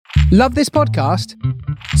Love this podcast?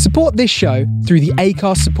 Support this show through the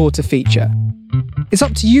Acast supporter feature. It's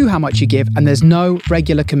up to you how much you give, and there's no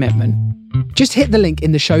regular commitment. Just hit the link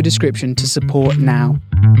in the show description to support now.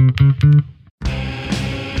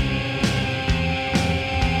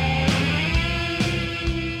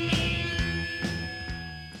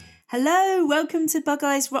 Hello, welcome to Bug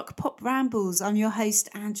Eyes Rock Pop Rambles. I'm your host,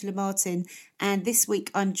 Angela Martin, and this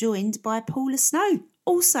week I'm joined by Paula Snow,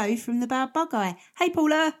 also from the band Bug Eye. Hey,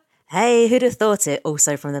 Paula. Hey, who'd have thought it?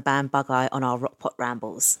 Also from the band Bug Eye on our Rock Pop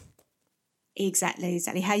Rambles. Exactly.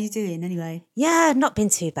 How you doing anyway? Yeah, not been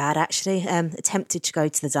too bad actually. Attempted to go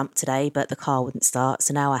to the dump today, but the car wouldn't start.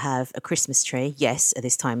 So now I have a Christmas tree, yes, at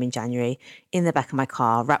this time in January, in the back of my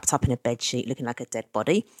car, wrapped up in a bedsheet, looking like a dead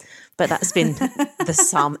body. But that's been the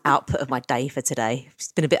sum output of my day for today.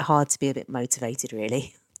 It's been a bit hard to be a bit motivated,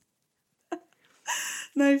 really.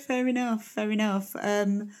 No, fair enough.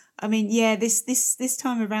 I mean, yeah, this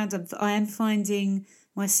time around, I am finding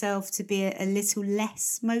myself to be a little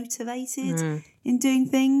less motivated in doing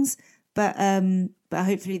things, but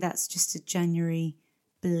hopefully that's just a January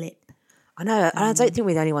blip. I know, and I don't think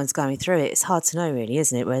we're the only ones going through it. It's hard to know, really,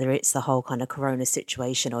 isn't it? Whether it's the whole kind of Corona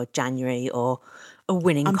situation or January or a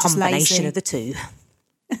winning combination of the two.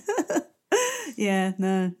 Yeah,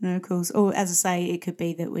 no, of course. Or as I say, it could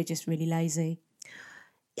be that we're just really lazy.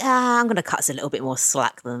 Yeah, I'm going to cut us a little bit more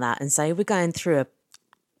slack than that and say we're going through a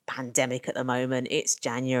pandemic at the moment. It's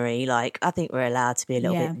January. I think we're allowed to be a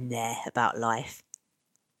little bit meh about life.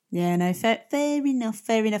 Yeah, no, fair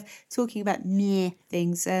enough. Talking about meh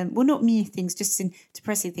things, well, not meh things, just in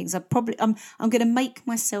depressing things. I'm going to make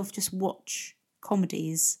myself just watch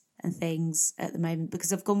comedies and things at the moment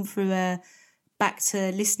because I've gone through back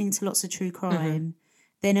to listening to lots of true crime.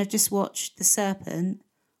 Then I've just watched The Serpent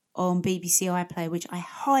on BBC iPlayer, which I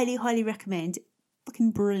highly, highly recommend.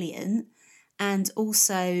 Fucking brilliant. And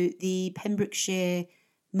also the Pembrokeshire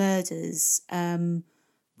Murders,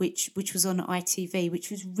 which was on ITV,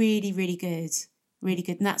 which was really, really good. Really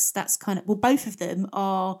good. And that's kind of, well, both of them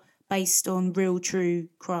are based on real, true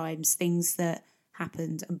crimes, things that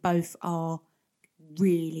happened, and both are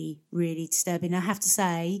really, really disturbing. I have to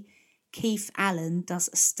say, Keith Allen does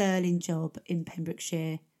a sterling job in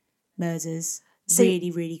Pembrokeshire Murders.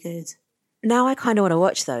 Really, really good. Now I kind of want to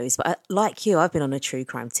watch those, but like you, I've been on a true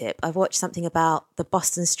crime tip. I've watched something about the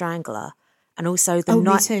Boston Strangler and also the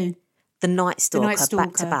Night Stalker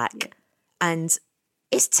back to back, and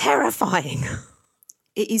it's terrifying.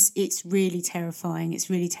 It is. It's really terrifying.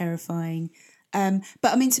 But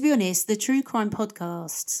I mean, to be honest, the true crime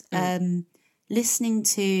podcasts, listening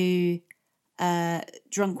to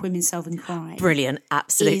Drunk Women Solving Crime, brilliant,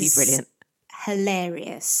 absolutely brilliant,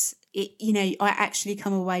 hilarious. I actually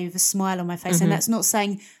come away with a smile on my face, and that's not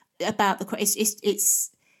saying about the crime.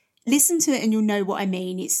 It's listen to it and you'll know what I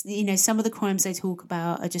mean. It's some of the crimes they talk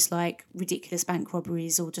about are just like ridiculous bank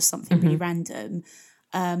robberies or just something really random,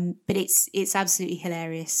 but it's absolutely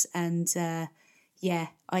hilarious. And I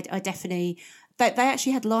definitely. They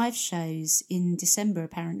actually had live shows in December,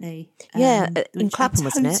 apparently. In Clapham,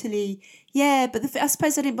 wasn't it? Yeah, but I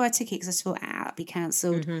suppose I didn't buy a ticket because I just thought, that'd be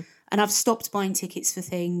cancelled. And I've stopped buying tickets for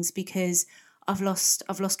things because I've lost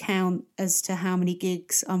count as to how many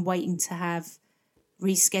gigs I'm waiting to have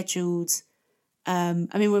rescheduled. I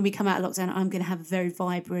mean, when we come out of lockdown, I'm going to have a very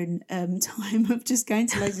vibrant time of just going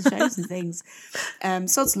to loads of shows and things.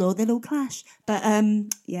 Sod's law, they'll all clash. But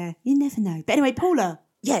you never know. But anyway, Paula.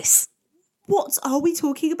 Yes. What are we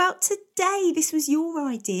talking about today? This was your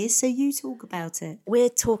idea, so you talk about it. We're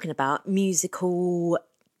talking about musical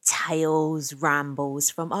tales, rambles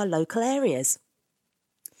from our local areas.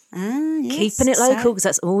 Yes. Keeping it local because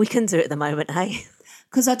that's all we can do at the moment, hey?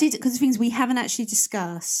 Because the things we haven't actually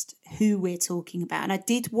discussed who we're talking about, and I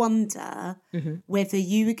did wonder whether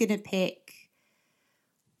you were going to pick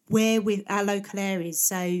where we our local areas,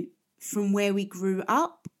 so from where we grew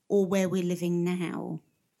up or where we're living now.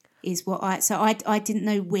 Is what I didn't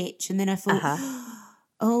know which, and then I thought,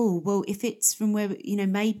 oh well, if it's from where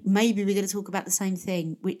maybe we're going to talk about the same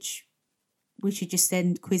thing, which we should just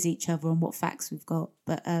then quiz each other on what facts we've got.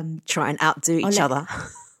 But try and outdo each other.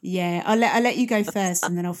 Yeah, I'll let you go first,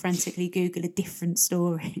 and then I'll frantically Google a different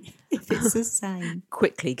story if it's the same.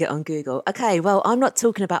 Quickly get on Google. Okay, well, I'm not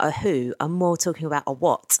talking about a who. I'm more talking about a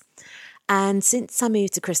what. And since I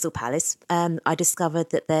moved to Crystal Palace, I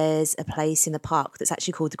discovered that there's a place in the park that's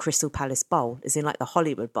actually called the Crystal Palace Bowl, as in like the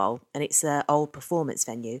Hollywood Bowl, and it's an old performance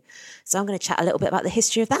venue. So I'm going to chat a little bit about the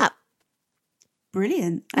history of that.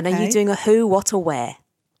 Brilliant. And are you doing a who, what, or where?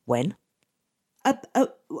 When? A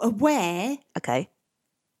where. Okay.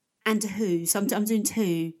 And a who. So I'm doing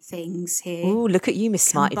two things here. Ooh, look at you, Miss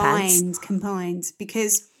Smarty Pants. Combined,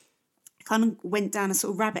 because kind of went down a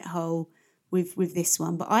sort of rabbit hole with this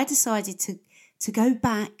one, but I decided to go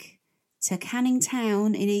back to Canning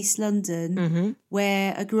Town in East London,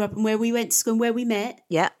 where I grew up and where we went to school and where we met.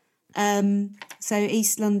 Yeah. So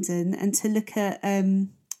East London, and to look at,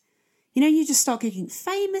 you just start Googling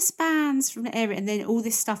famous bands from the area, and then all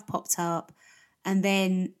this stuff popped up. And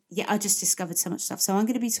then, I just discovered so much stuff. So I'm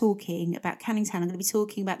going to be talking about Canning Town. I'm going to be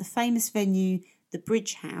talking about the famous venue, the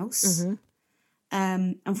Bridge House.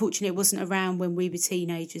 Unfortunately, it wasn't around when we were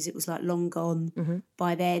teenagers. It was like long gone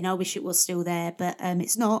by then. I wish it was still there, but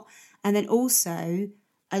it's not. And then also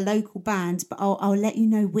a local band, but I'll let you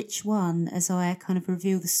know which one as I kind of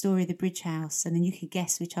reveal the story of the Bridge House, and then you can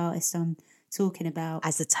guess which artist I'm talking about.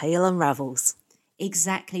 As the tale unravels.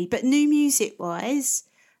 Exactly. But new music-wise,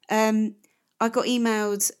 I got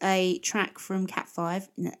emailed a track from Cat 5.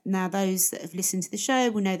 Now, those that have listened to the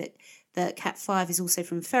show will know that Cat 5 is also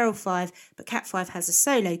from Feral 5, but Cat 5 has a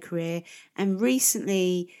solo career and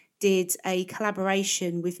recently did a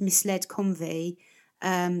collaboration with Misled Convey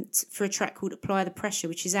for a track called Apply the Pressure,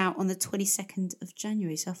 which is out on the 22nd of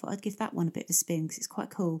January. So I thought I'd give that one a bit of a spin because it's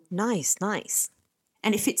quite cool. Nice.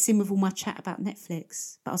 And it fits in with all my chat about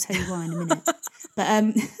Netflix, but I'll tell you why in a minute.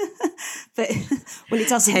 But it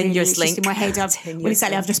doesn't really. It's just in my head.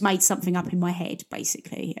 I've just made something up in my head,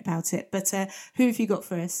 basically, about it. But who have you got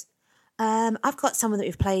for us? I've got someone that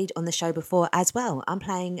we've played on the show before as well. I'm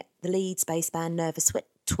playing the Leeds-based band Nervous Twitch.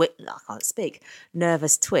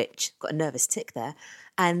 Got a nervous tick there.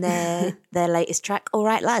 And their latest track, All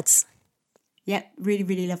Right Lads. Yep, really,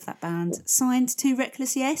 really love that band. Signed to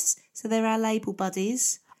Reckless Yes, so they're our label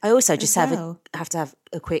buddies. I also just have to have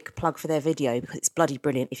a quick plug for their video because it's bloody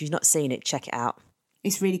brilliant. If you've not seen it, check it out.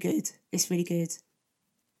 It's really good.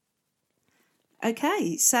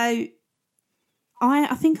 Okay, so I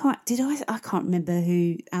can't remember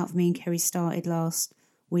who Out of Me and Kerry started last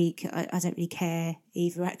week. I don't really care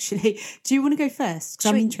either, actually. Do you want to go first?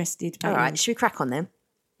 Because I'm interested. All right, should we crack on then?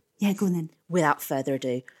 Yeah, go on then. Without further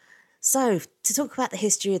ado. So, to talk about the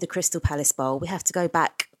history of the Crystal Palace Bowl, we have to go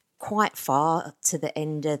back quite far to the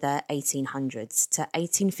end of the 1800s, to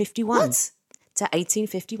 1851. What? To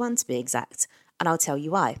 1851 to be exact, and I'll tell you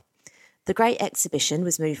why. The Great Exhibition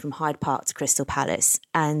was moved from Hyde Park to Crystal Palace,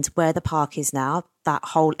 and where the park is now, that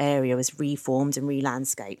whole area was reformed and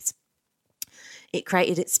re-landscaped. It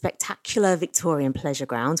created its spectacular Victorian pleasure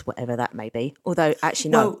grounds, whatever that may be, although actually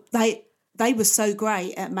no. Well, they were so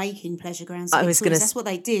great at making pleasure grounds. That's what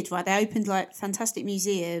they did, right? They opened like fantastic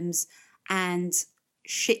museums and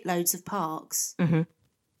shitloads of parks. Mm-hmm.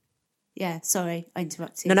 Yeah, sorry, I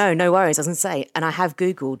interrupted. No worries. I was going to say, and I have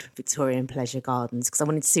Googled Victorian pleasure gardens because I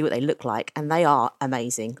wanted to see what they look like, and they are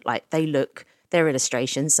amazing. Like they're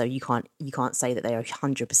illustrations, so you can't say that they are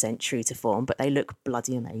 100% true to form, but they look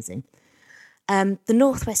bloody amazing. The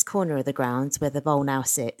northwest corner of the grounds, where the bowl now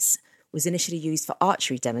sits, was initially used for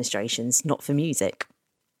archery demonstrations, not for music,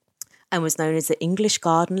 and was known as the English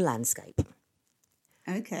Garden Landscape.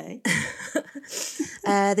 Okay.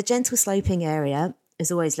 The gentle sloping area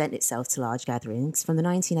has always lent itself to large gatherings. From the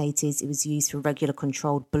 1980s, it was used for regular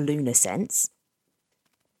controlled balloon ascents.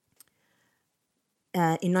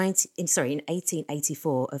 In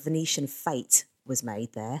 1884, a Venetian fete was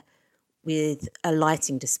made there with a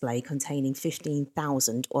lighting display containing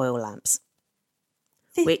 15,000 oil lamps.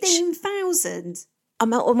 15,000?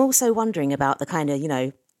 I'm also wondering about the kind of,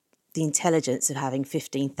 the intelligence of having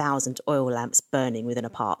 15,000 oil lamps burning within a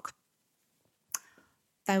park.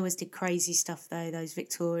 They always did crazy stuff, though, those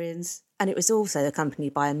Victorians. And it was also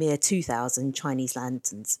accompanied by a mere 2,000 Chinese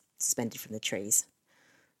lanterns suspended from the trees.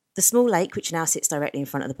 The small lake, which now sits directly in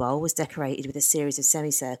front of the bowl, was decorated with a series of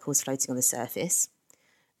semicircles floating on the surface.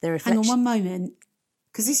 Hang on one moment,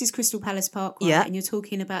 because this is Crystal Palace Park, right? Yeah. And you're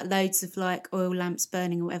talking about loads of like oil lamps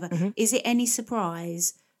burning or whatever. Mm-hmm. Is it any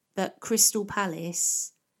surprise that Crystal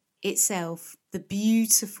Palace itself, the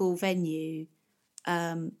beautiful venue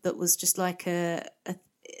that was just like a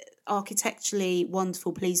architecturally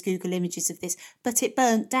wonderful, please Google images of this, but it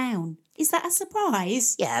burnt down? Is that a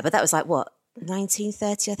surprise? Yeah, but that was like, what,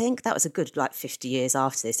 1930, I think? That was a good, 50 years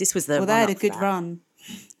after this. This was the they had a good run.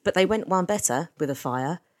 But they went one better with a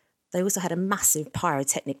fire. They also had a massive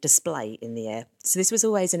pyrotechnic display in the air. So this was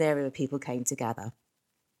always an area where people came to gather.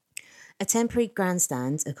 A temporary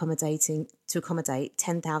grandstand to accommodate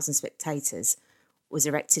 10,000 spectators was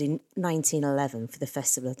erected in 1911 for the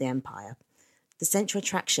Festival of the Empire. The central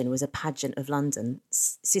attraction was a pageant of London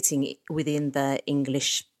sitting within the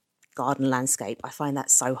English garden landscape. I find that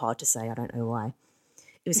so hard to say. I don't know why.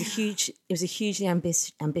 It was a hugely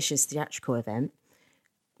ambitious theatrical event,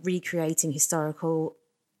 recreating historical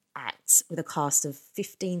act with a cast of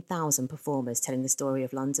 15,000 performers telling the story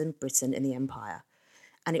of London, Britain and the Empire.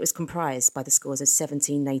 And it was comprised by the scores of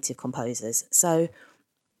 17 native composers. So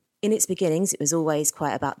in its beginnings, it was always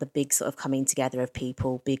quite about the big sort of coming together of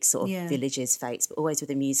people, big sort of villages, fates, but always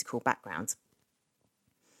with a musical background.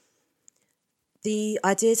 The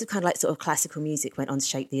ideas of kind of like sort of classical music went on to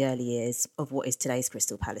shape the early years of what is today's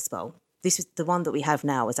Crystal Palace Bowl. This was the one that we have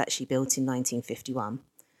now was actually built in 1951.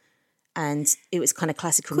 And it was kind of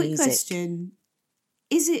classical music. Quick question.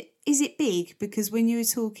 Is it big? Because when you were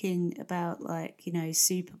talking about like, you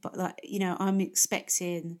know, I'm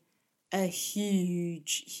expecting a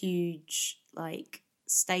huge like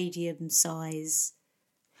stadium size.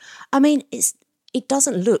 I mean, it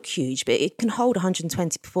doesn't look huge, but it can hold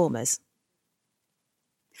 120 performers.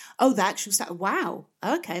 Oh, the actual wow.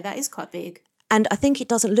 Okay, that is quite big. And I think it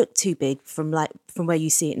doesn't look too big from where you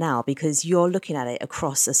see it now, because you're looking at it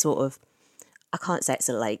across a sort of, I can't say it's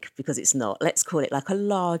a lake because it's not. Let's call it like a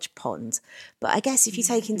large pond. But I guess if you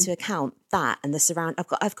take into account that and the surround, I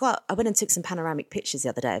went and took some panoramic pictures the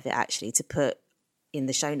other day of it actually to put in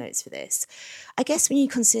the show notes for this. I guess when you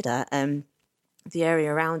consider the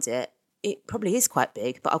area around it, it probably is quite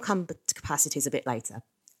big, but I'll come to capacities a bit later.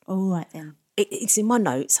 All right then. It's in my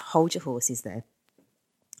notes. Hold your horses there.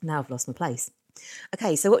 Now I've lost my place.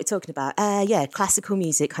 Okay, so what we're talking about, classical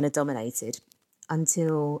music kind of dominated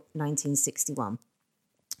until 1961.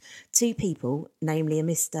 Two people, namely a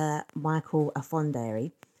Mr. Michael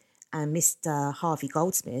Afondary and Mr. Harvey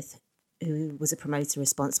Goldsmith, who was a promoter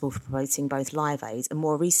responsible for promoting both Live Aid and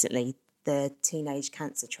more recently the Teenage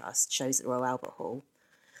Cancer Trust shows at the Royal Albert Hall.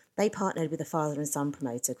 They partnered with a father and son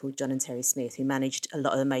promoter called John and Terry Smith, who managed a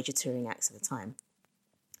lot of the major touring acts at the time.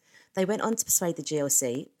 They went on to persuade the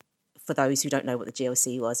GLC. For those who don't know what the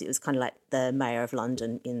GLC was, it was kind of like the mayor of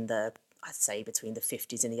London in I'd say between the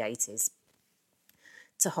 50s and the 80s,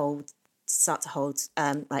 to start to hold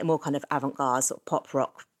like more kind of avant-garde sort of pop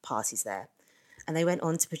rock parties there. And they went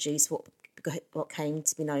on to produce what came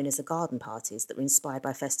to be known as the garden parties that were inspired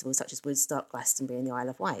by festivals such as Woodstock, Glastonbury and the Isle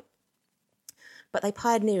of Wight. But they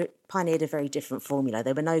pioneered a very different formula.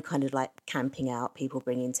 There were no kind of like camping out, people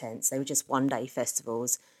bringing tents. They were just one-day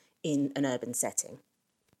festivals in an urban setting.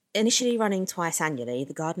 Initially running twice annually,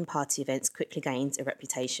 the garden party events quickly gained a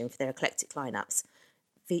reputation for their eclectic lineups,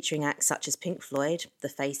 featuring acts such as Pink Floyd, The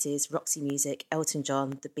Faces, Roxy Music, Elton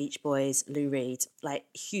John, The Beach Boys, Lou Reed, like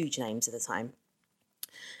huge names at the time.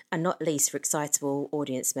 And not least for excitable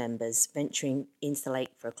audience members venturing into the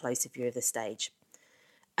lake for a closer view of the stage.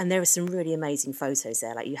 And there are some really amazing photos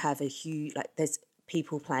there. Like you have there's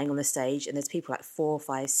people playing on the stage and there's people like 4,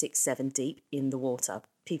 5, 6, 7 deep in the water.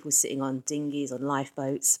 People sitting on dinghies, on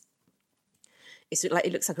lifeboats.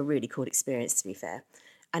 It looks like a really cool experience, to be fair.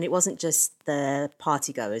 And it wasn't just the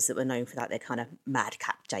partygoers that were known for that, their kind of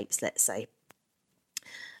madcap japes, let's say.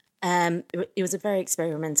 It was a very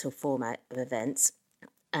experimental format of events.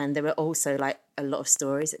 And there were also like a lot of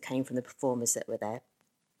stories that came from the performers that were there.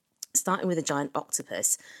 Starting with a giant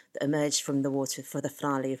octopus that emerged from the water for the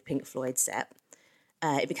finale of Pink Floyd's set.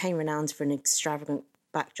 It became renowned for an extravagant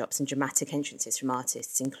backdrops and dramatic entrances from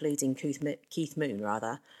artists, including Keith Moon,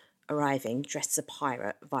 arriving dressed as a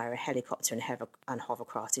pirate via a helicopter and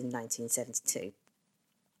hovercraft in 1972.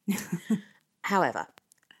 However,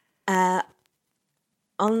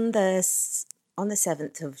 on the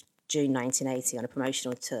 7th of June 1980, on a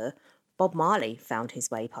promotional tour, Bob Marley found his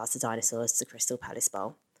way past the dinosaurs to Crystal Palace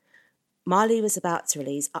Bowl. Marley was about to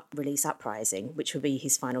release Uprising, which would be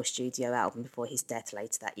his final studio album before his death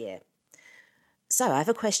later that year. So I have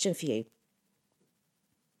a question for you.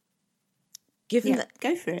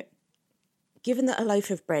 Go for it. Given that a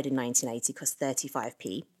loaf of bread in 1980 cost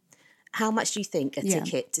 35p, how much do you think a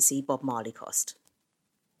ticket to see Bob Marley cost?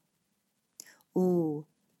 Ooh.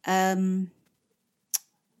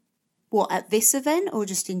 What, at this event or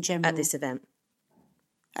just in general? At this event.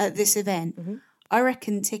 At this event? Mm-hmm. I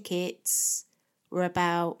reckon tickets were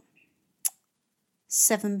about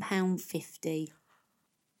 £7.50.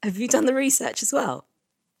 Have you done the research as well?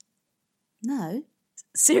 No.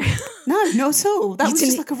 Serious? No, not at all. That was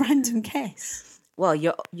just like a random guess. Well,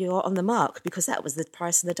 you're on the mark because that was the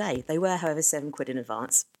price of the day. They were, however, £7 in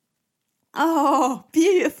advance. Oh,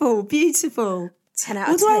 beautiful, beautiful. 10 out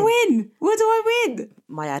of 10. What do I win?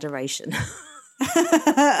 My adoration.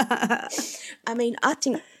 I mean, I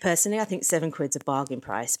think £7's a bargain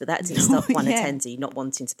price, but that didn't stop one attendee not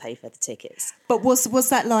wanting to pay for the tickets. But was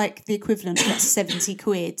that like the equivalent of like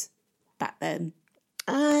 £70 back then?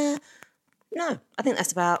 No, I think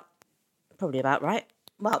that's probably about right.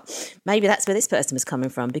 Well, maybe that's where this person was coming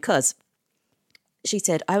from, because she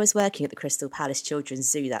said, I was working at the Crystal Palace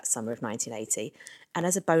Children's Zoo that summer of 1980, And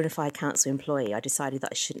as a bona fide council employee, I decided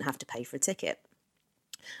that I shouldn't have to pay for a ticket.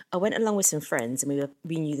 I went along with some friends and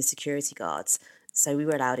we knew the security guards, so we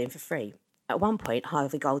were allowed in for free. At one point,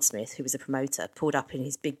 Harvey Goldsmith, who was a promoter, pulled up in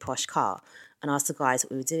his big posh car and asked the guys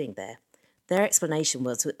what we were doing there. Their explanation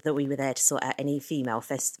was that we were there to sort out any female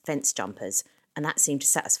fence jumpers, and that seemed to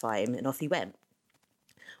satisfy him, and off he went.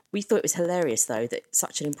 We thought it was hilarious, though, that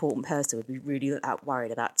such an important person would be really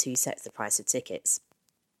worried about 2 sets the price of tickets.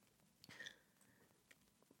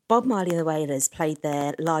 Bob Marley and the Wailers played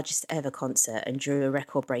their largest ever concert and drew a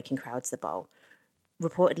record-breaking crowd to the bowl,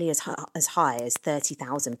 reportedly as high as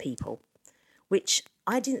 30,000 people, which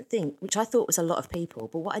I thought was a lot of people,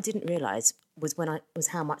 but what I didn't realise was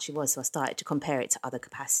how much it was, so I started to compare it to other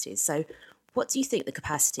capacities. So what do you think the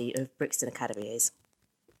capacity of Brixton Academy is?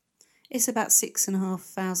 It's about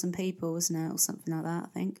 6,500 people, isn't it, or something like that, I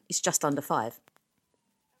think. It's just under 5.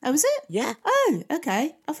 Oh, was it? Yeah. Oh,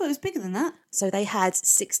 okay. I thought it was bigger than that. So they had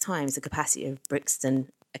 6 times the capacity of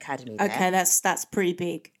Brixton Academy there. Okay, that's pretty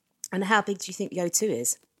big. And how big do you think the O2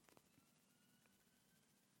 is?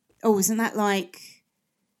 Oh, isn't that like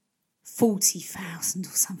 40,000 or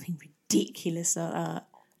something ridiculous like that?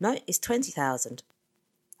 No, it's 20,000.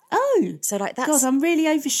 Oh, so like that's... God, I'm really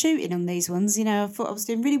overshooting on these ones. You know, I thought I was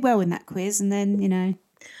doing really well in that quiz, and then, you know.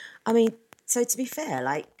 I mean, so to be fair,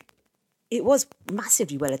 like, it was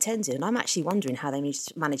massively well attended, and I'm actually wondering how they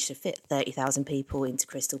managed to fit 30,000 people into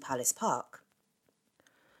Crystal Palace Park.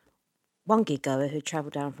 One gig goer who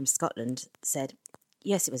travelled down from Scotland said,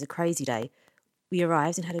 "Yes, it was a crazy day. We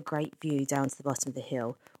arrived and had a great view down to the bottom of the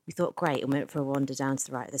hill. We thought great and went for a wander down to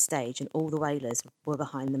the right of the stage, and all the Wailers were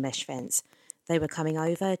behind the mesh fence. They were coming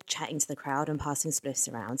over, chatting to the crowd and passing spliffs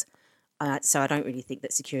around. So I don't really think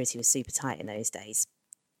that security was super tight in those days."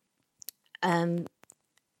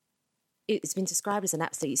 It's been described as an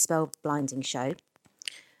absolutely spell-blinding show.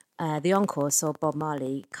 The encore saw Bob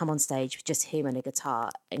Marley come on stage with just him and a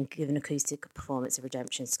guitar and give an acoustic performance of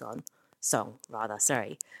Redemption song,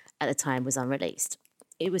 at the time was unreleased.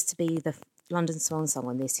 It was to be the London swan song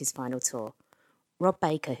on his final tour. Rob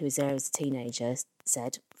Baker, who was there as a teenager,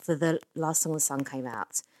 said, "For the last song the sun came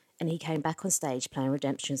out, and he came back on stage playing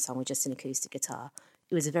Redemption song with just an acoustic guitar.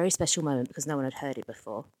 It was a very special moment because no one had heard it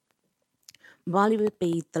before." Marley would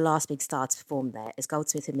be the last big star to perform there, as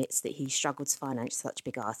Goldsmith admits that he struggled to finance such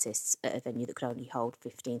big artists at a venue that could only hold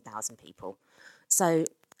 15,000 people. So,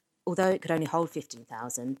 although it could only hold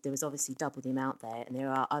 15,000, there was obviously double the amount there, and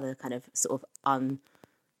there are other kind of sort of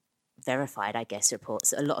unverified, I guess,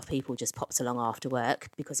 reports that a lot of people just popped along after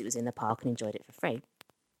work because it was in the park and enjoyed it for free.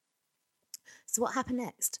 So what happened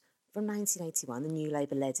next? From 1981, the new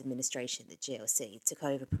Labour-led administration, the GLC, took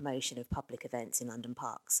over promotion of public events in London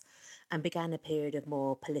parks and began a period of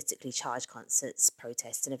more politically charged concerts,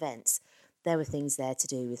 protests and events. There were things there to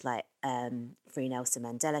do with like Free Nelson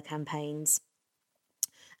Mandela campaigns.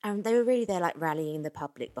 And they were really there like rallying the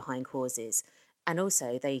public behind causes. And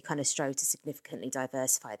also they kind of strove to significantly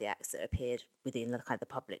diversify the acts that appeared within the kind of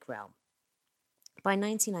the public realm. By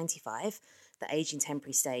 1995, the ageing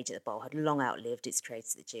temporary stage at the Bowl had long outlived its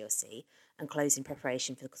creator, the GLC, and closed in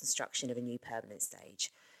preparation for the construction of a new permanent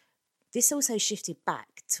stage. This also shifted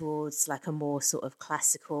back towards like a more sort of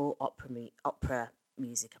classical opera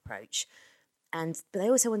music approach, but they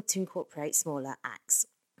also wanted to incorporate smaller acts.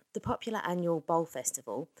 The popular annual Bowl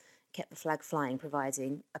Festival kept the flag flying,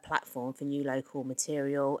 providing a platform for new local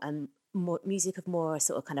material and more music of more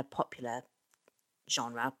sort of kind of popular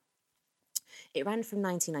genre. It ran from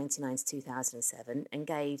 1999 to 2007 and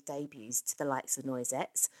gave debuts to the likes of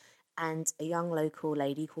Noisettes and a young local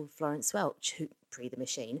lady called Florence Welch, who pre-The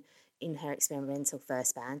Machine, in her experimental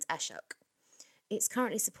first band, Ashok. It's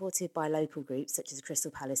currently supported by local groups such as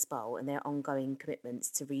Crystal Palace Bowl and their ongoing commitments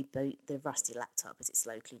to reboot the Rusty Laptop, as it's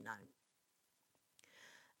locally known.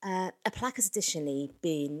 A plaque has additionally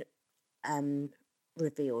been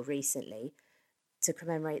revealed recently to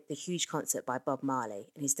commemorate the huge concert by Bob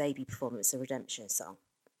Marley and his debut performance of Redemption song.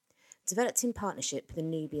 Developed in partnership with the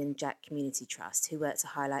Nubian Jack Community Trust, who work to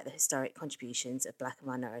highlight the historic contributions of black and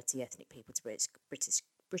minority ethnic people to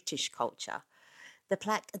British culture, the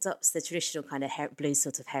plaque adopts the traditional kind of blue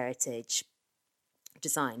sort of heritage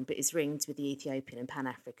design, but is ringed with the Ethiopian and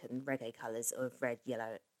Pan-African reggae colours of red,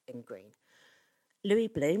 yellow and green. Louis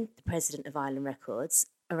Bloom, the president of Island Records,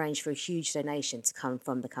 arranged for a huge donation to come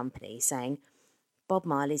from the company, saying, "Bob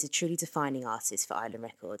Marley is a truly defining artist for Island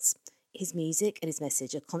Records. His music and his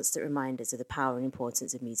message are constant reminders of the power and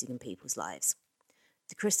importance of music in people's lives."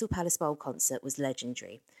 The Crystal Palace Bowl concert was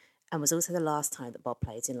legendary and was also the last time that Bob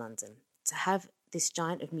played in London. To have this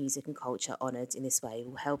giant of music and culture honoured in this way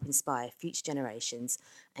will help inspire future generations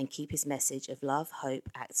and keep his message of love, hope,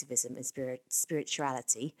 activism and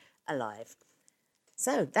spirituality alive.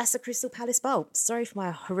 So that's the Crystal Palace Bowl. Sorry for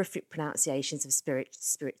my horrific pronunciations of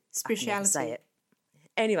spirituality. I can never say it.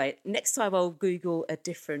 Anyway, next time I'll Google a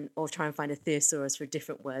different, or try and find a thesaurus for a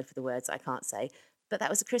different word for the words I can't say. But that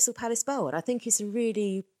was the Crystal Palace Bowl, and I think it's a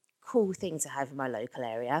really cool thing to have in my local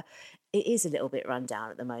area. It is a little bit run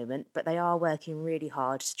down at the moment, but they are working really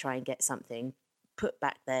hard to try and get something put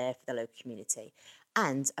back there for the local community.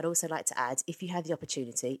 And I'd also like to add, if you have the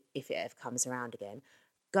opportunity, if it ever comes around again,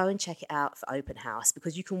 go and check it out for open house,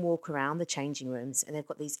 because you can walk around the changing rooms and they've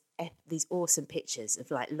got these awesome pictures of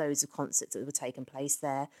like loads of concerts that were taking place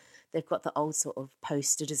there. They've got the old sort of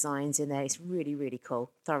poster designs in there. It's really, really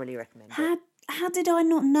cool. Thoroughly recommend it. How did I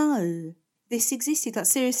not know this existed? Like,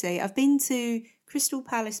 seriously, I've been to Crystal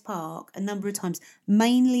Palace Park a number of times,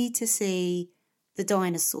 mainly to see the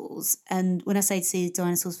dinosaurs. And when I say to see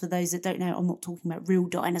dinosaurs, for those that don't know, I'm not talking about real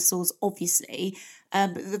dinosaurs, obviously.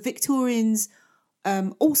 But the Victorians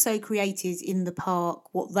also created in the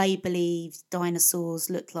park what they believed dinosaurs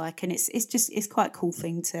looked like, and it's quite a cool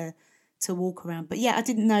thing to walk around. But yeah, I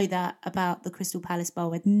didn't know that about the Crystal Palace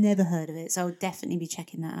Bowl. I'd never heard of it, so I'll definitely be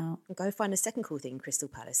checking that out. And go find a second cool thing in Crystal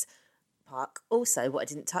Palace Park. Also, what I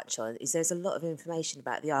didn't touch on is there's a lot of information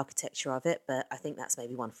about the architecture of it, but I think that's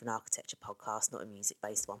maybe one for an architecture podcast, not a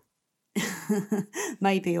music-based one.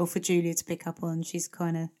 Maybe, or for Julia to pick up on. She's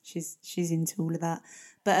into all of that.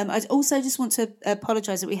 But I also just want to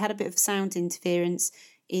apologise that we had a bit of sound interference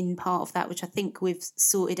in part of that, which I think we've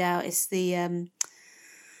sorted out. It's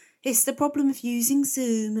the problem of using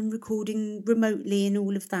Zoom and recording remotely and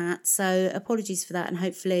all of that. So apologies for that, and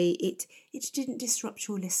hopefully it didn't disrupt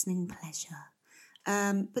your listening pleasure.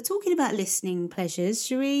 But talking about listening pleasures,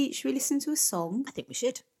 should we listen to a song? I think we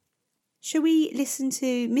should. Shall we listen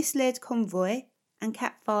to Misled Convoy and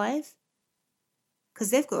Cat 5?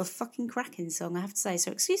 Because they've got a fucking cracking song, I have to say.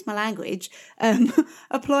 So excuse my language.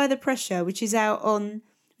 Apply the Pressure, which is out on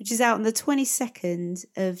the 22nd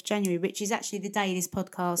of January, which is actually the day this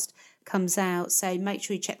podcast comes out. So make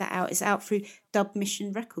sure you check that out. It's out through Dub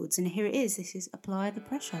Mission Records. And here it is. This is Apply the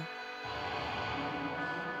Pressure.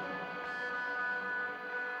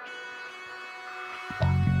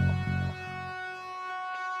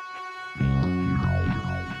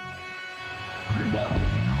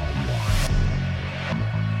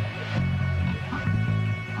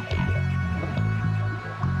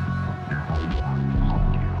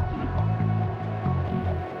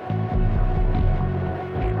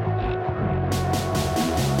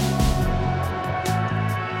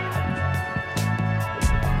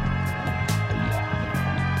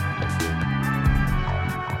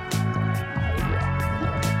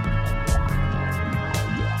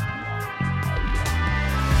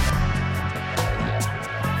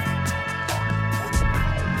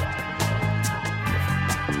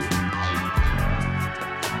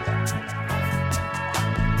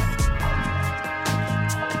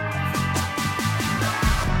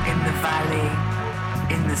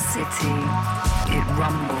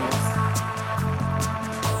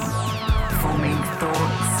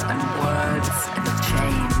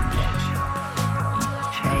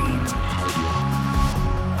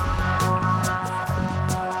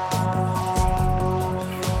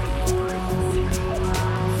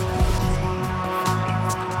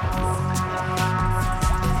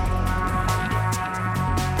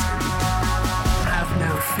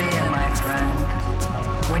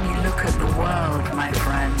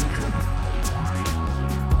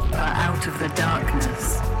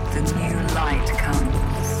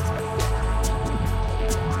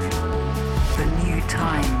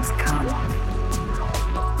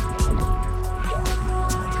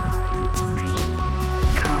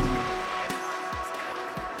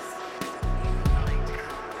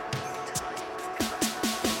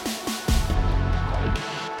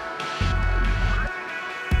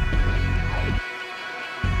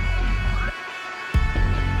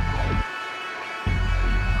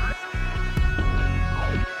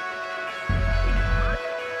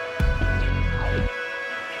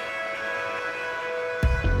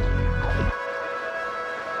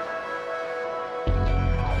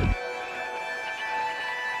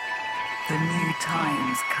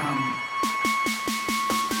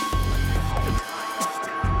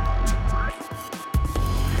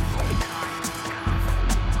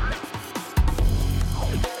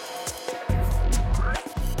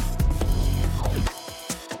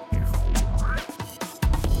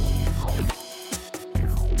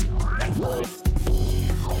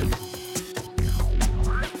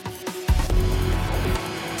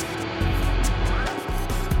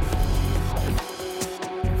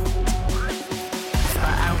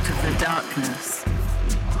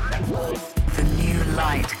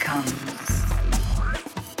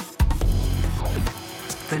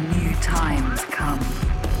 new times come.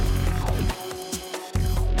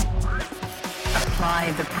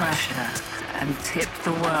 Apply the pressure and tip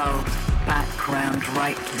the world back round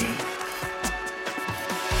rightly.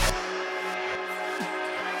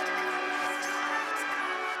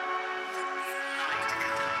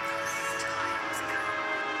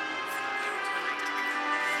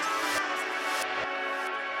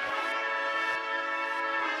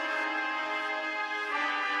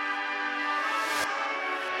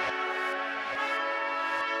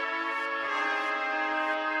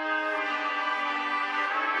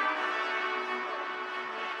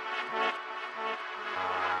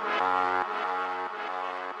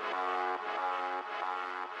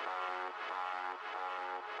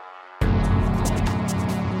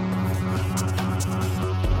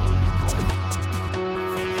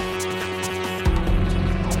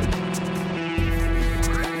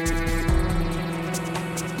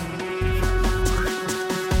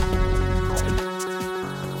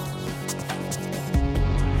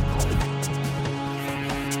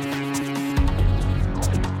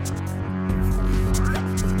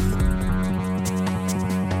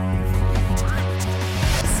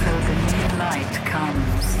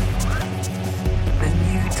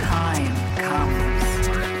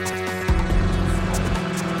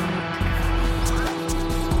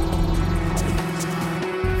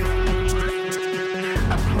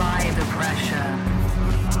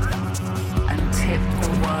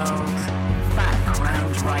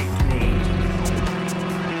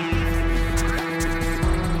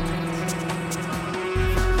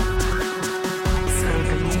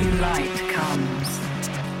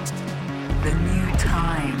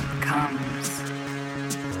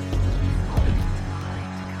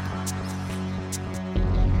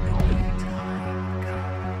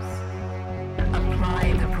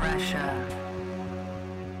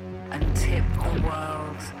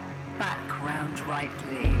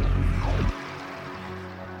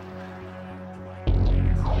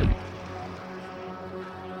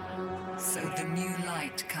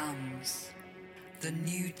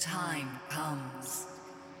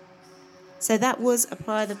 So that was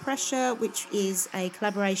Apply the Pressure, which is a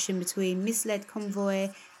collaboration between Misled Convoy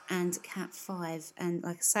and Cat 5. And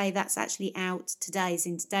like I say, that's actually out today. As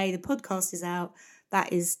in today, the podcast is out.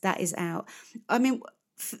 That is out. I mean,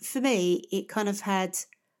 for me, it kind of had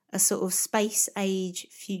a sort of space age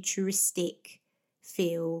futuristic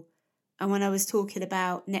feel. And when I was talking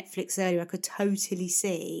about Netflix earlier, I could totally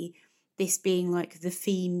see this being like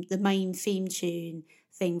the main theme tune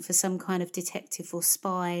thing for some kind of detective or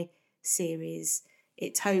spy series.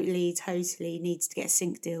 It totally needs to get a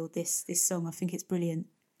sync deal, this song. I think it's brilliant.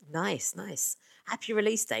 Nice. Happy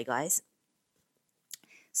release day, guys.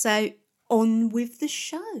 So on with the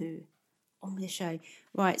show.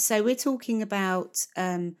 Right, so we're talking about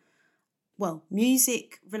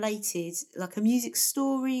music related, like a music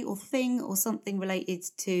story or thing or something related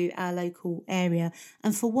to our local area.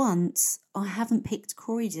 And for once, I haven't picked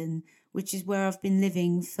Croydon, which is where I've been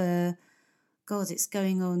living for, God, it's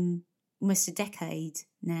going on almost a decade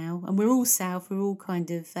now. And we're all south, we're all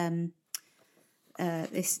kind of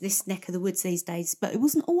this neck of the woods these days. But it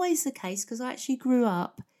wasn't always the case, because I actually grew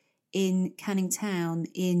up in Canning Town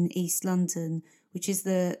in East London, which is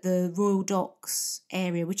the Royal Docks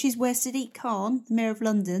area, which is where Sadiq Khan, the Mayor of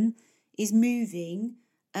London, is moving.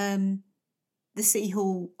 The City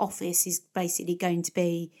Hall office is basically going to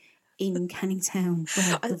be in Canning Town,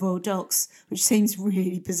 the Royal Docks, which seems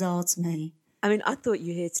really bizarre to me. I mean, I thought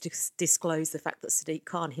you were here to disclose the fact that Sadiq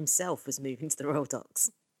Khan himself was moving to the Royal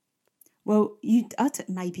Docks. Well,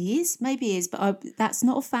 maybe he is, but that's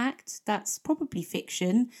not a fact. That's probably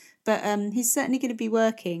fiction. But he's certainly going to be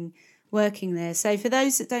working there. So for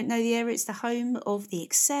those that don't know the area, it's the home of the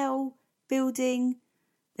Excel building.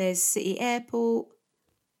 There's City Airport,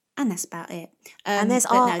 and that's about it. And there's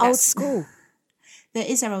our old school. There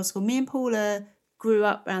is our old school. Me and Paula grew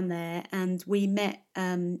up around there, and we met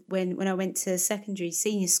when I went to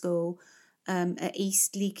senior school at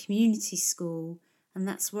Eastleigh Community School, and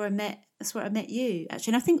that's where I met you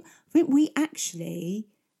actually. And I think we actually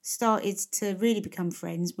started to really become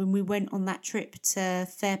friends when we went on that trip to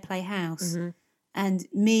Fairplay House, and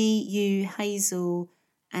me, you, Hazel,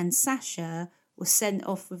 and Sasha were sent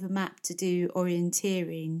off with a map to do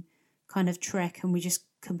orienteering kind of trek, and we just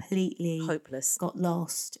completely hopeless got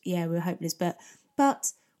lost. Yeah, we were hopeless,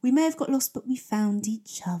 but we may have got lost, but we found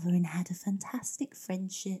each other and had a fantastic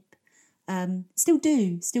friendship. Still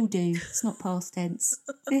do. It's not past tense.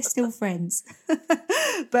 They're still friends.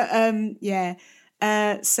 But yeah.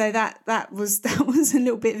 So that was a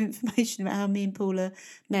little bit of information about how me and Paula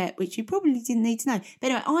met, which you probably didn't need to know.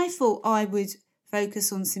 But anyway, I thought I would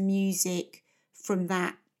focus on some music from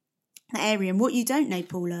that area. And what you don't know,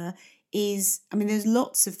 Paula, is, I mean, there's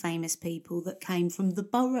lots of famous people that came from the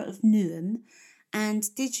borough of Newham.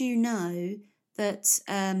 And did you know that,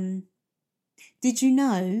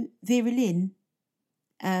 Vera Lynn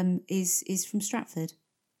is from Stratford?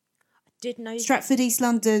 I did know. Stratford, East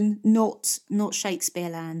London, not Shakespeare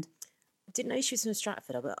Land. I didn't know she was from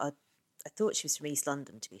Stratford, but I thought she was from East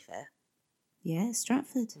London, to be fair. Yeah,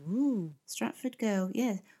 Stratford. Ooh. Stratford girl,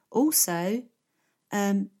 yeah. Also,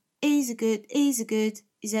 Easygood,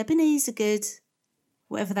 is Ebenezer Good,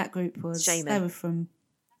 whatever that group was. Shaman. They were from,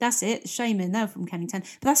 that's it, Shaman, they were from Canning Town.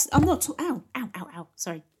 But that's, I'm not, ow,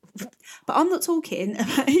 sorry. But I'm not talking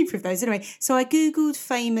about either of those anyway. So I Googled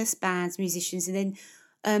famous bands, musicians, and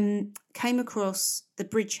then came across the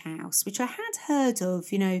Bridge House, which I had heard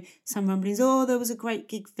of, you know, some rumblings. Oh, there was a great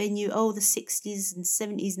gig venue. Oh, the 60s and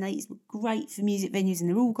 70s and 80s were great for music venues and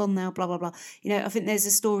they're all gone now, blah, blah, blah. You know, I think there's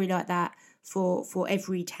a story like that for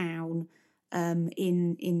every town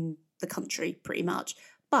in the country, pretty much.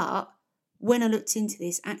 But when I looked into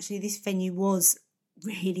this, actually this venue was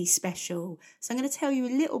really special. So I'm going to tell you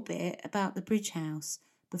a little bit about the Bridge House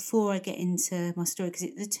before I get into my story,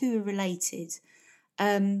 because the two are related.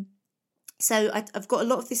 So I've got a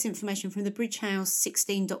lot of this information from the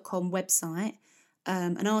bridgehouse16.com website,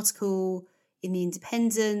 an article in The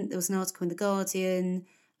Independent, there was an article in The Guardian,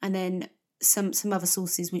 and then some other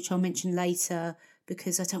sources which I'll mention later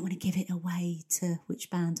because I don't want to give it away to which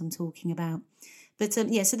band I'm talking about. But so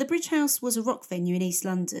the Bridge House was a rock venue in East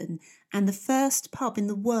London and the first pub in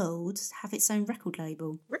the world to have its own record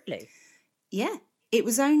label. Really? Yeah. It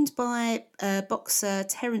was owned by boxer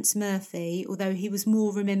Terence Murphy, although he was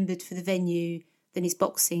more remembered for the venue than his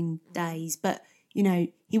boxing days. But, you know,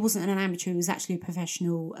 he wasn't an amateur, he was actually a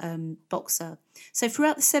professional boxer. So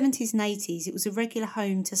throughout the 70s and 80s, it was a regular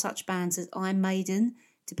home to such bands as Iron Maiden,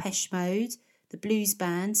 Depeche Mode, the Blues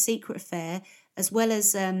Band, Secret Affair, as well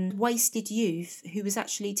as Wasted Youth, who was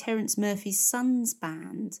actually Terence Murphy's son's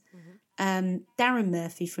band. Darren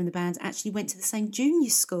Murphy from the band actually went to the same junior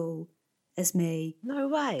school as me. No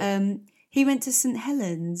way. He went to St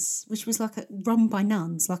Helens, which was like run by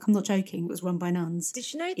nuns. Like, I'm not joking, it was run by nuns.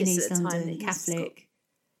 Did you know in this East at the time London, that he was Catholic?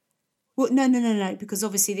 Well, no, because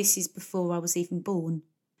obviously this is before I was even born.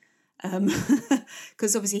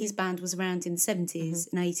 Because obviously his band was around in the 70s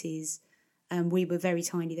and 80s. We were very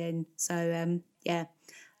tiny then. So, yeah.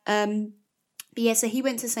 But yeah, so he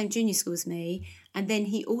went to the same junior school as me. And then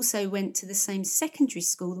he also went to the same secondary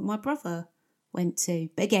school that my brother went to.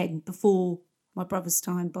 But again, before my brother's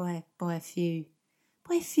time by a few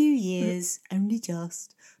years, only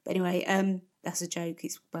just. But anyway, that's a joke.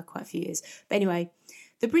 It's by quite a few years. But anyway,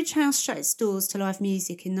 the Bridge House shut its doors to live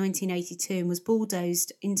music in 1982 and was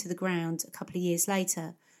bulldozed into the ground a couple of years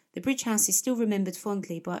later. The Bridge House is still remembered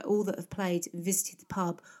fondly by all that have played and visited the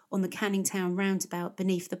pub on the Canning Town roundabout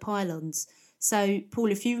beneath the pylons. So,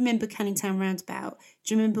 Paul, if you remember Canning Town roundabout,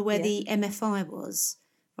 do you remember where the MFI was?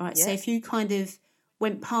 Right, so if you kind of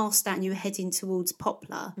went past that and you were heading towards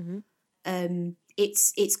Poplar,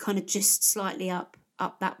 it's kind of just slightly up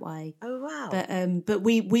that way. Oh, wow. But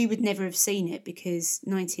we would never have seen it because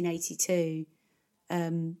 1982,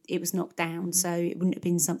 it was knocked down, so it wouldn't have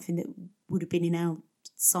been something that would have been in our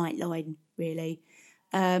sight line, really.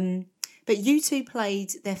 But U2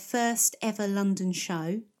 played their first ever London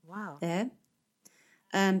show. Wow. There.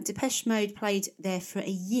 Depeche Mode played there for a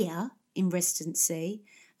year in residency,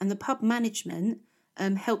 and the pub management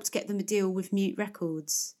helped get them a deal with Mute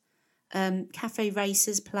Records. Cafe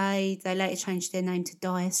Racers played. They later changed their name to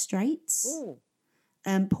Dire Straits.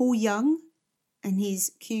 Paul Young and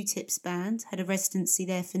his Q-Tips band had a residency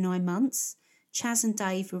there for 9 months. Chaz and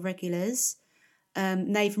Dave were regulars.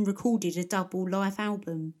 They even recorded a double live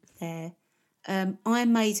album there.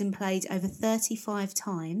 Iron Maiden played over 35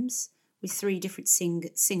 times with 3 different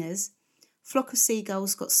singers. Flock of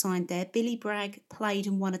Seagulls got signed there. Billy Bragg played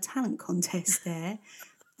and won a talent contest there.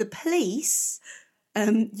 The Police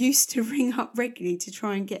used to ring up regularly to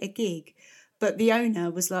try and get a gig, but the owner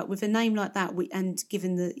was like, with a name like that, and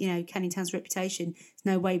given the Canning Town's reputation, there's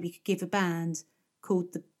no way we could give a band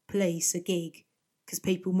called the Police a gig because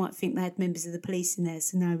people might think they had members of the Police in there.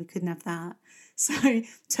 So no, we couldn't have that. So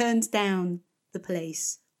turned down the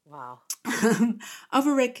Police. Wow.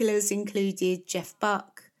 Other regulars included Jeff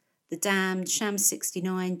Buck, The Damned, Sham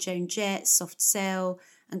 69, Joan Jett, Soft Cell,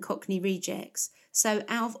 and Cockney Rejects. So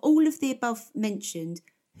out of all of the above mentioned,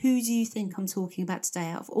 who do you think I'm talking about today?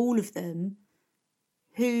 Out of all of them,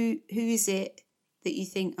 who is it that you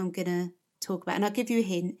think I'm going to talk about? And I'll give you a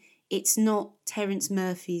hint. It's not Terence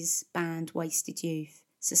Murphy's band, Wasted Youth.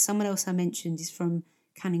 So someone else I mentioned is from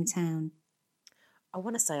Canning Town. I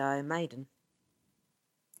want to say Iron Maiden.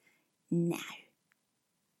 No.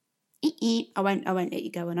 I won't let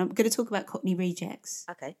you go on. I'm going to talk about Cockney Rejects.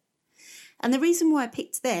 Okay. And the reason why I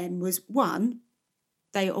picked them was, one,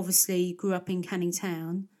 they obviously grew up in Canning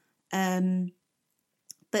Town.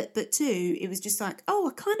 But two, it was just like, oh,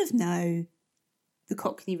 I kind of know the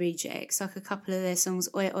Cockney Rejects, like a couple of their songs,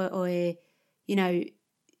 oi, oi, oi, you know,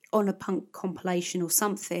 on a punk compilation or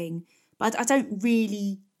something. But I don't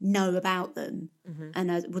really know about them.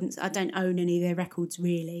 And I don't own any of their records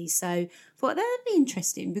really. So I thought that would be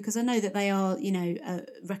interesting because I know that they are, you know,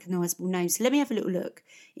 recognisable names. So let me have a little look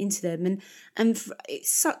into them. And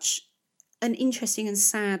it's such an interesting and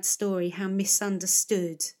sad story how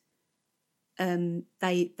misunderstood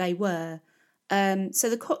they were. So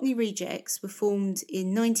the Cockney Rejects were formed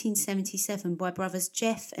in 1977 by brothers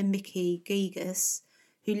Jeff and Mickey Geegas,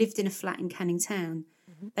 who lived in a flat in Canning Town.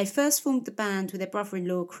 They first formed the band with their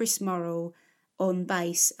brother-in-law Chris Morrill on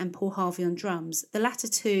bass and Paul Harvey on drums. The latter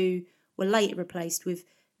two were later replaced with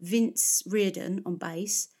Vince Reardon on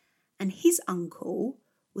bass, and his uncle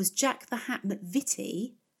was Jack the Hat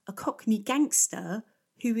McVitie, a Cockney gangster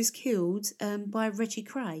who was killed by Reggie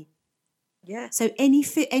Kray. Yeah. So any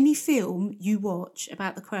film you watch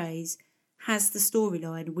about the Krays has the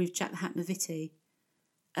storyline with Jack the Hat McVitie,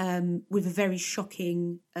 with a very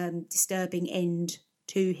shocking, disturbing end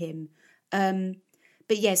to him.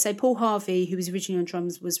 But yeah, so Paul Harvey, who was originally on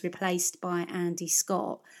drums, was replaced by Andy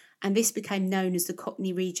Scott, and this became known as the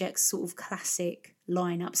Cockney Rejects sort of classic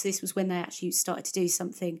lineup. So this was when they actually started to do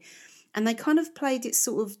something. And they kind of played its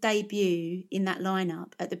sort of debut in that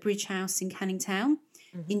lineup at the Bridge House in Canning Town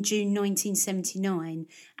in June 1979.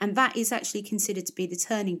 And that is actually considered to be the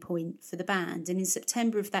turning point for the band. And in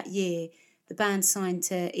September of that year, the band signed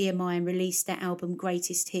to EMI and released their album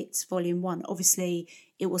Greatest Hits Volume 1. Obviously,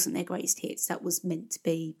 it wasn't their greatest hits. That was meant to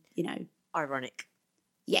be, you know... Ironic.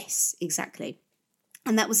 Yes, exactly.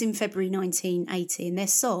 And that was in February 1980. And their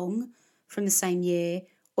song from the same year,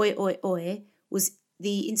 Oi, Oi, Oi, was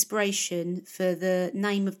the inspiration for the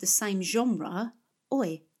name of the same genre,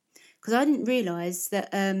 Oi. Because I didn't realise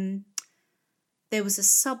that there was a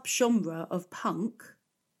sub-genre of punk,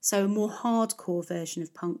 so a more hardcore version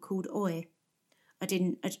of punk called Oi. I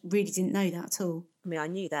really didn't know that at all. I mean, I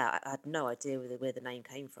knew that. I had no idea where the name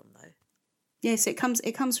came from, though. Yeah, so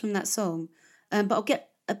it comes from that song. But I'll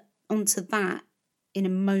get onto that in a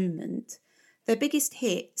moment. Their biggest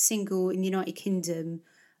hit single in the United Kingdom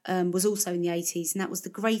was also in the 80s, and that was The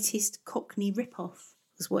Greatest Cockney Rip-Off,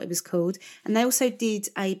 was what it was called. And they also did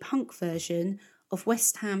a punk version of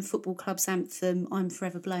West Ham Football Club's anthem, I'm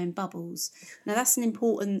Forever Blowing Bubbles. Now, that's an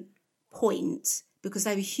important point because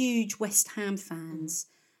they were huge West Ham fans.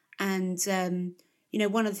 And, you know,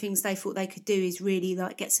 one of the things they thought they could do is really,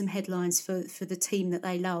 like, get some headlines for the team that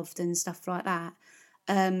they loved and stuff like that.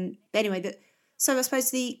 But anyway, so I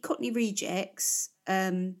suppose the Cockney Rejects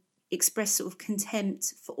express sort of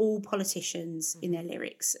contempt for all politicians in their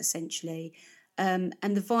lyrics, essentially. And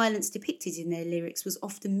the violence depicted in their lyrics was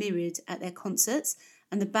often mirrored at their concerts,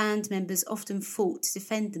 and the band members often fought to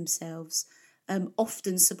defend themselves.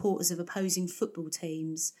 Often supporters of opposing football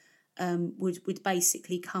teams would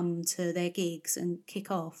basically come to their gigs and kick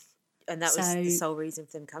off. And that was the sole reason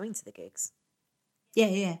for them coming to the gigs?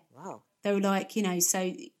 Yeah. Wow. They were like, you know,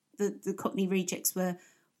 so the Cockney Rejects were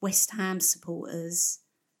West Ham supporters,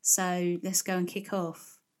 so let's go and kick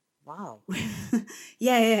off. Wow.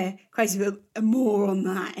 yeah, crazy, but more on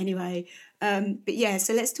that anyway. But yeah,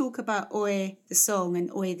 so let's talk about Oi, the song, and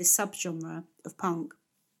Oi, the subgenre of punk.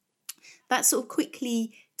 That sort of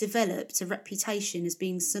quickly developed a reputation as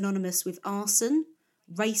being synonymous with arson,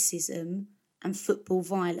 racism, and football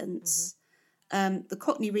violence. The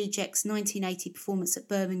Cockney Rejects' 1980 performance at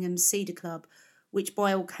Birmingham's Cedar Club, which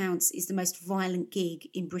by all counts is the most violent gig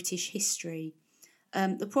in British history.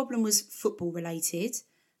 The problem was football related.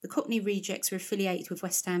 The Cockney Rejects were affiliated with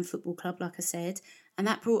West Ham Football Club, like I said, and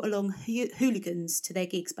that brought along hooligans to their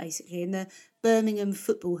gigs, basically. And the Birmingham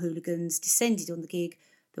football hooligans descended on the gig.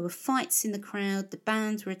 There were fights in the crowd, the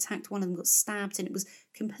bands were attacked, one of them got stabbed, and it was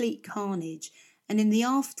complete carnage. And in the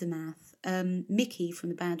aftermath, Mickey from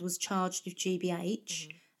the band was charged with GBH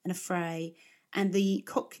and a fray, and the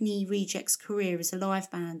Cockney Rejects' career as a live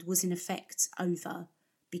band was in effect over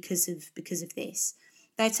because of this.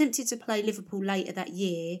 They attempted to play Liverpool later that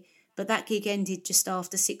year, but that gig ended just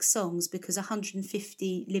after 6 songs because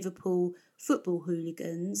 150 Liverpool football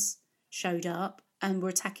hooligans showed up and were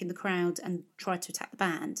attacking the crowd and tried to attack the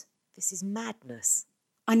band. This is madness.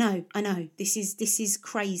 I know. This is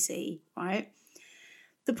crazy, right?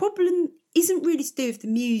 The problem isn't really to do with the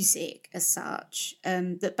music as such,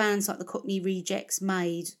 that bands like the Cockney Rejects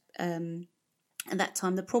made at that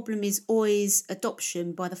time. The problem is Oi's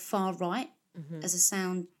adoption by the far right as a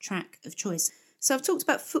soundtrack of choice. So I've talked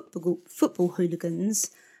about football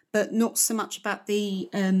hooligans, but not so much about the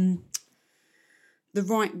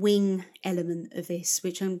right-wing element of this,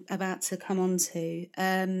 which I'm about to come on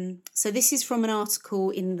to. So this is from an article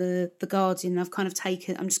in the Guardian. I'm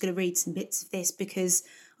just going to read some bits of this because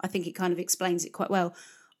I think it kind of explains it quite well.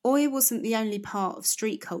 Oi wasn't the only part of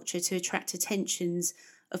street culture to attract attentions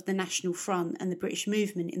of the National Front and the British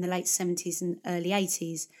movement in the late 70s and early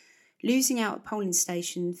 80s. Losing out at polling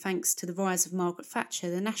station thanks to the rise of Margaret Thatcher,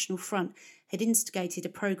 the National Front had instigated a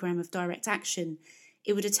programme of direct action.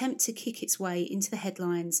 It would attempt to kick its way into the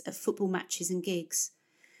headlines at football matches and gigs.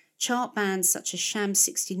 Chart bands such as Sham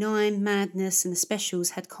 69, Madness and The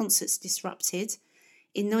Specials had concerts disrupted.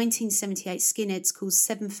 In 1978, Skinheads caused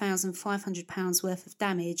 £7,500 worth of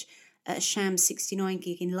damage at a Sham 69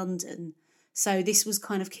 gig in London. So this was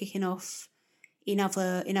kind of kicking off in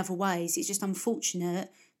other ways. It's just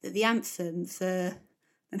unfortunate that the anthem for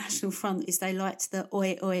the National Front is they liked the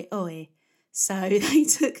oi, oi, oi. So they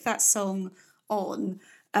took that song on,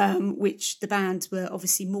 which the band were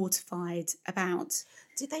obviously mortified about.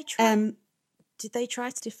 Did they try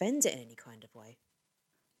to defend it in any kind of way?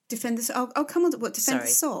 Defend the song? I'll come on to what? Defend the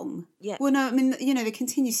song? Yeah. Well, no, I mean, they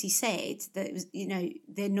continuously said that it was,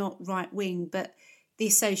 they're not right wing, but the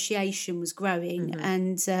association was growing,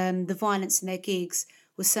 and the violence in their gigs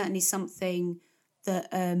was certainly something that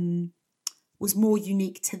was more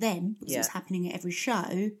unique to them, because it was happening at every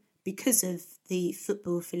show because of the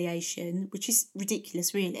football affiliation, which is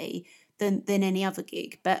ridiculous, really, than any other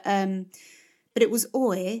gig. But it was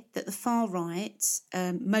Oi that the far right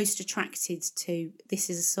most attracted to This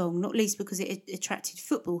Is a Song, not least because it attracted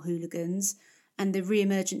football hooligans and the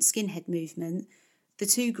re-emergent skinhead movement. The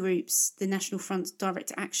two groups, the National Front's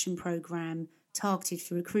Direct Action Programme, targeted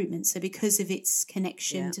for recruitment. So because of its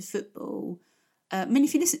connection to football, I mean,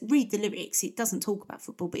 if you read the lyrics, it doesn't talk about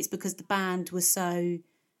football, but it's because the band was so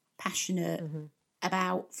passionate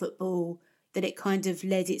about football that it kind of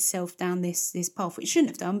led itself down this path, which it shouldn't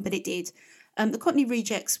have done, but it did. The Cockney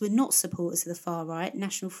Rejects were not supporters of the far right,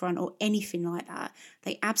 National Front or anything like that.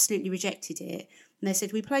 They absolutely rejected it. And they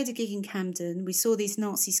said, we played a gig in Camden, we saw these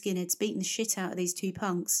Nazi skinheads beating the shit out of these two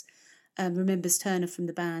punks, remembers Turner from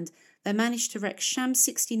the band. They managed to wreck Sham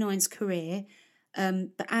 69's career,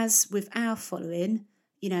 but as with our following,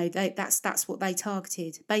 that's what they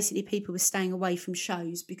targeted. Basically, people were staying away from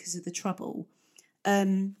shows because of the trouble.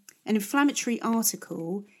 An inflammatory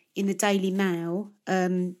article in the Daily Mail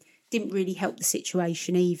didn't really help the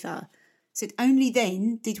situation either. Said only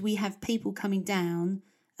then did we have people coming down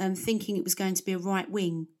thinking it was going to be a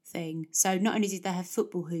right-wing thing. So not only did they have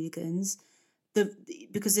football hooligans,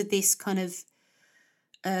 because of this kind of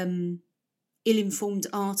ill-informed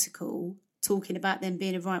article talking about them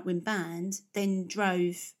being a right-wing band, then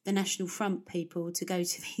drove the National Front people to go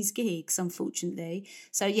to these gigs, unfortunately.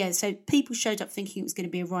 So people showed up thinking it was going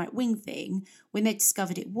to be a right-wing thing. When they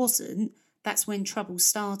discovered it wasn't, that's when trouble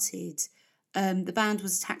started. The band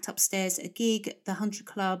was attacked upstairs at a gig at the 100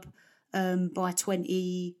 Club by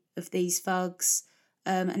 20 of these thugs,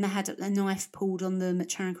 and they had a knife pulled on them at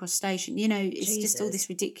Charing Cross Station. It's just all this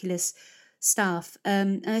ridiculous stuff.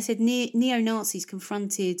 And they said neo-Nazis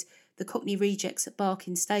confronted the Cockney Rejects at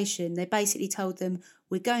Barking Station. They basically told them,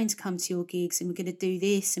 we're going to come to your gigs and we're going to do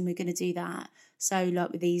this and we're going to do that. So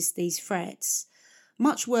like with these threats.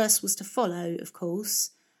 Much worse was to follow, of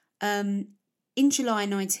course. In July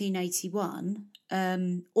 1981,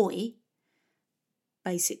 Oi,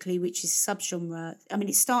 basically, which is a subgenre, I mean,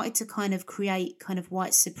 it started to kind of create kind of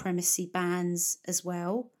white supremacy bands as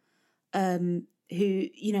well, who,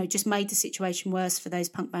 just made the situation worse for those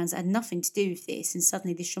punk bands that had nothing to do with this. And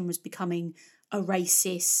suddenly this genre was becoming a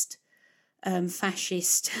racist,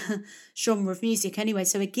 fascist genre of music. Anyway,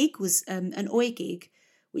 so a gig was an Oi gig,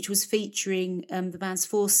 which was featuring the bands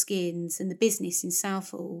Four Skins and The Business in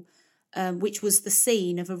Southall, which was the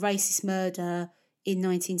scene of a racist murder in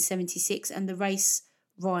 1976 and the race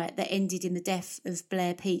riot that ended in the death of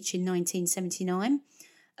Blair Peach in 1979.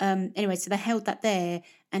 Anyway, so they held that there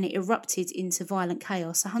and it erupted into violent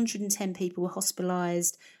chaos. 110 people were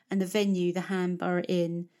hospitalised and the venue, the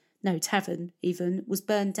Tavern even, was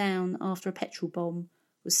burned down after a petrol bomb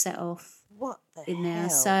was set off. What the in hell? There.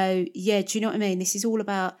 So, yeah, do you know what I mean? This is all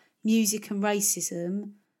about music and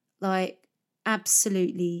racism, like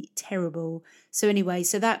absolutely terrible. So anyway,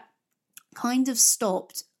 so that kind of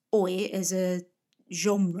stopped Oi as a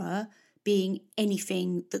genre being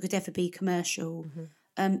anything that could ever be commercial.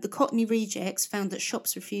 The Cockney Rejects found that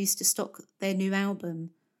shops refused to stock their new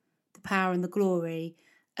album, The Power and the Glory,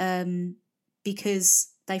 because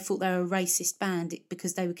they thought they were a racist band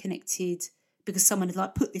because they were connected, because someone had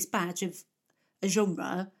like put this badge of a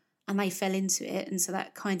genre and they fell into it, and so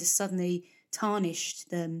that kind of suddenly tarnished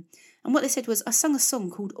them. And what they said was, I sung a song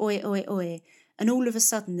called Oi Oi Oi, and all of a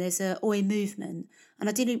sudden there's a Oi movement, and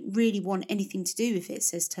I didn't really want anything to do with it,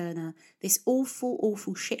 says Turner. This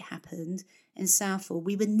awful shit happened in Southall.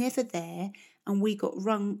 We were never there, and we got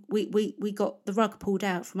we got the rug pulled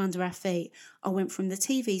out from under our feet. I went from the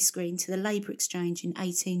TV screen to the Labour Exchange in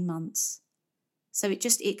 18 months. So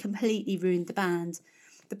it completely ruined the band.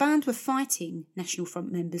 The band were fighting National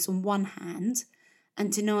Front members on one hand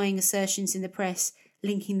and denying assertions in the press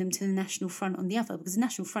linking them to the National Front on the other, because the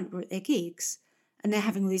National Front were at their gigs and they're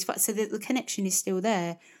having all these fights. So the connection is still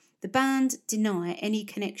there. The band deny any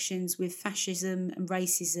connections with fascism and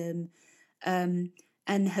racism,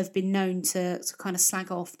 and have been known to kind of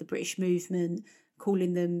slag off the British movement,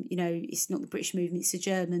 calling them, it's not the British movement, it's the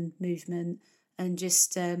German movement, and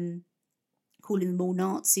just calling them all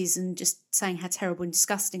Nazis and just saying how terrible and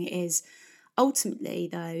disgusting it is. Ultimately,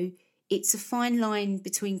 though, it's a fine line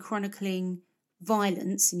between chronicling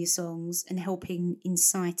violence in your songs and helping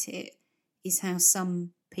incite it, is how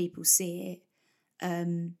some people see it.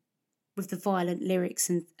 With the violent lyrics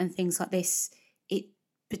and things like this, it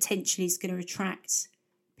potentially is going to attract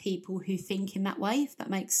people who think in that way, if that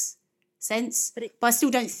makes sense. But I still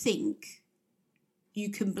don't think you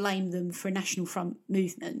can blame them for a National Front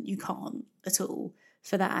movement. You can't at all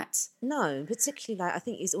for that. No, particularly I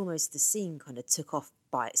think it's almost the scene kind of took off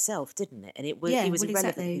by itself, didn't it? And it was irrelevant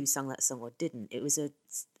exactly who sung that song or didn't. It was a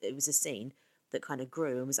scene that kind of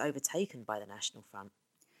grew and was overtaken by the National Front.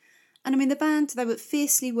 And I mean, the band, they were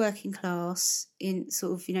fiercely working class in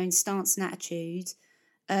sort of, in stance and attitude.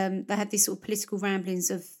 They had these sort of political ramblings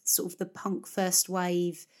of sort of the punk first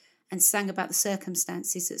wave, and sang about the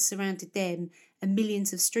circumstances that surrounded them and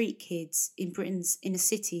millions of street kids in Britain's inner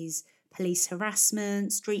cities, police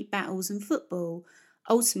harassment, street battles and football.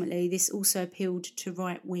 Ultimately, this also appealed to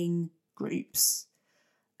right-wing groups.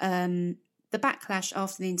 The backlash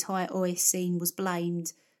after the entire Oi scene was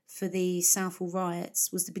blamed for the Southall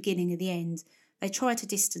riots was the beginning of the end. They tried to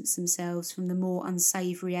distance themselves from the more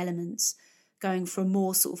unsavoury elements, going for a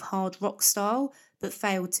more sort of hard rock style, but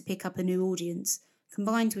failed to pick up a new audience.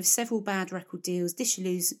 Combined with several bad record deals,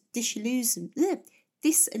 disillusionment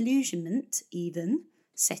even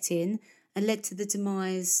set in and led to the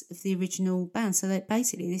demise of the original band. So that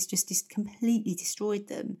basically this just completely destroyed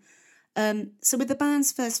them. So with the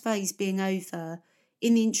band's first phase being over,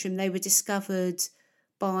 in the interim they were discovered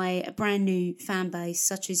by a brand new fan base,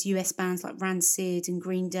 such as US bands like Rancid and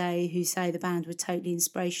Green Day, who say the band were totally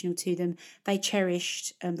inspirational to them. They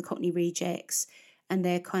cherished the Cockney Rejects and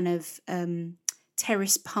their kind of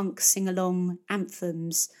terrace punk sing-along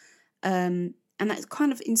anthems. And that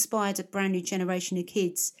kind of inspired a brand new generation of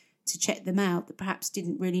kids to check them out that perhaps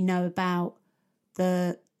didn't really know about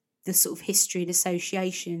the sort of history and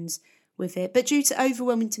associations with it. But due to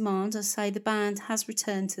overwhelming demand, I say the band has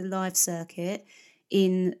returned to the live circuit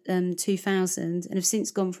in 2000 and have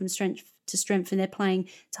since gone from strength to strength, and they're playing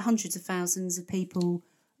to hundreds of thousands of people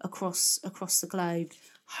across the globe.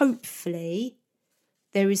 Hopefully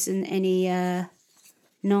there isn't any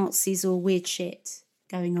Nazis or weird shit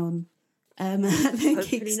going on at the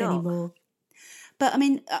gigs anymore. But I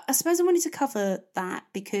mean, I suppose I wanted to cover that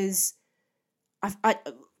because I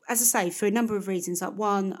as I say, for a number of reasons. Like,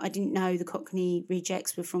 one, I didn't know the Cockney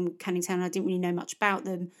Rejects were from Canning Town. I didn't really know much about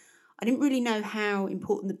them. I didn't really know how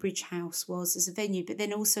important the Bridge House was as a venue, but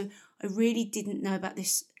then also I really didn't know about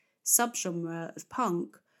this subgenre of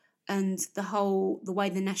punk and the way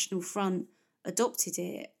the National Front adopted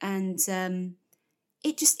it. And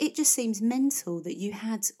it just seems mental that you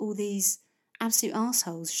had all these absolute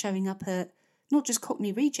arseholes showing up at not just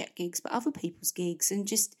Cockney Reject gigs, but other people's gigs and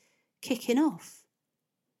just kicking off.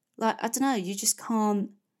 Like, I don't know, you just can't...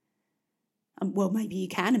 well, maybe you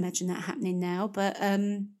can imagine that happening now, but...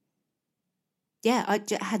 yeah, I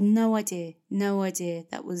had no idea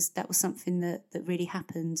that was something that really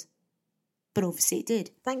happened. But obviously it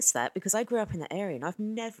did. Thanks for that, because I grew up in that area and I've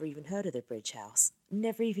never even heard of the Bridge House.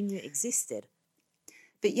 Never even knew it existed.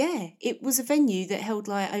 But yeah, it was a venue that held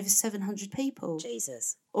like over 700 people.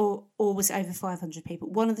 Jesus. Or was it over 500 people?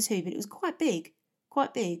 One of the two, but it was quite big.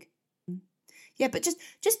 Quite big. Yeah, but just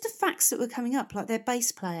the facts that were coming up, like their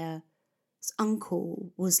bass player's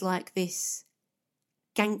uncle was like this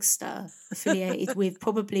gangster affiliated with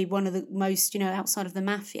probably one of the most, outside of the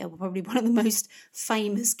mafia, probably one of the most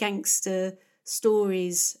famous gangster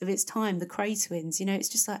stories of its time, the Kray twins. It's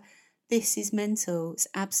just like, this is mental. It's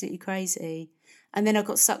absolutely crazy. And then I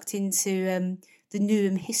got sucked into the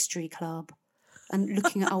Newham History Club and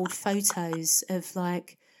looking at old photos of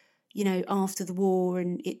like after the war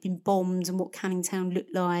and it'd been bombed and what Canning Town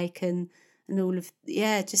looked like and all of,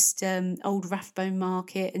 just old Rathbone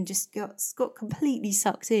Market, and just got completely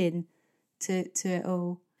sucked in to it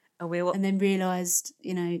all. And then realised,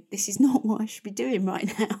 this is not what I should be doing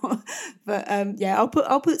right now. But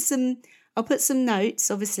I'll put some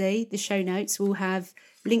notes. Obviously, the show notes will have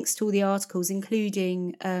links to all the articles,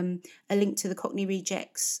 including a link to the Cockney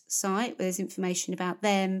Rejects site where there's information about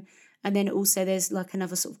them, and then also there's like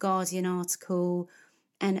another sort of Guardian article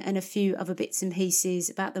and a few other bits and pieces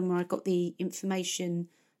about them where I got the information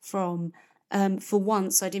from. For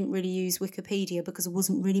once, I didn't really use Wikipedia because there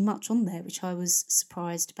wasn't really much on there, which I was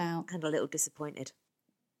surprised about. And a little disappointed.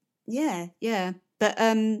 Yeah. But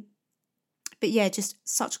yeah, just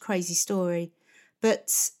such a crazy story.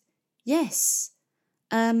 But yes,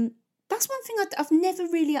 that's one thing I've never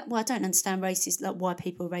really... Well, I don't understand why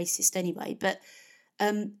people are racist anyway, but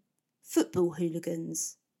football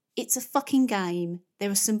hooligans. It's a fucking game.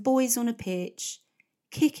 There are some boys on a pitch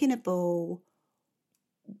kicking a ball.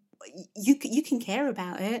 You can care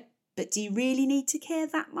about it, but do you really need to care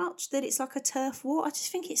that much that it's like a turf war? I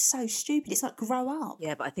just think it's so stupid. It's like, grow up.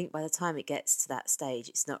 Yeah, but I think by the time it gets to that stage,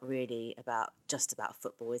 it's not really just about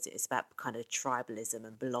football, is it? It's about kind of tribalism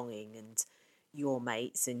and belonging and your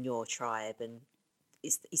mates and your tribe, and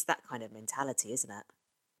it's that kind of mentality, isn't it?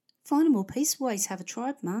 Find a more peaceful way to have a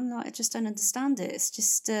tribe, man. Like, I just don't understand it. It's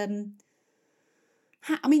just,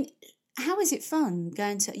 how is it fun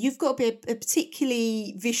going to... You've got to be a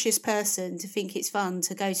particularly vicious person to think it's fun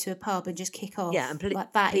to go to a pub and just kick off. Yeah, and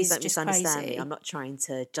please don't misunderstand me. I'm not trying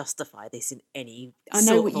to justify this in any I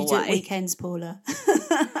know sort what you of do way. at weekends, Paula.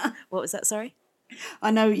 What was that, sorry?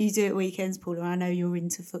 I know what you do at weekends, Paula. I know you're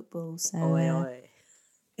into football. So, Oi, oi.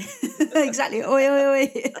 Exactly. Oi, oi,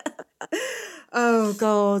 oi. Oh,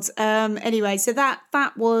 God. Anyway, so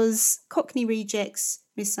that was Cockney Rejects,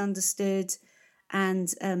 Misunderstood, and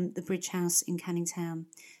the Bridge House in Canning Town.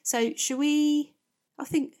 So should we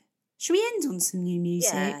end on some new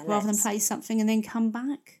music rather than play something and then come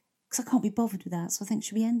back? Because I can't be bothered with that. So I think,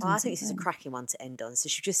 should we end on I something? think this is a cracking one to end on. So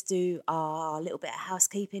should we just do our little bit of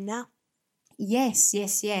housekeeping now? Yes.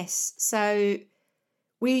 So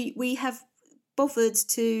we have bothered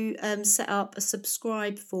to set up a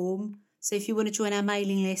subscribe form. So if you want to join our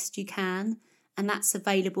mailing list, you can. And that's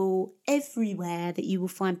available everywhere that you will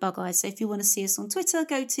find Bug Eye. So if you want to see us on Twitter,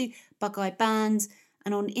 go to Bug Eye Band.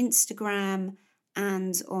 And on Instagram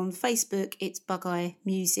and on Facebook, it's Bug Eye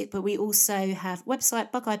Music. But we also have a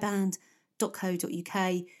website,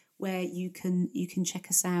 bugeyeband.co.uk, where you can check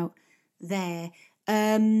us out there.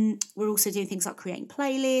 We're also doing things like creating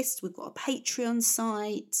playlists. We've got a Patreon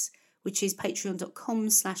site, which is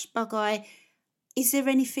patreon.com/bugeye. Is there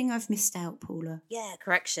anything I've missed out, Paula? Yeah,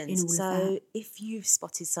 corrections. So if you've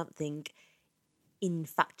spotted something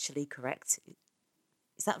infactually correct,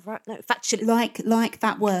 is that right? No, factually. Like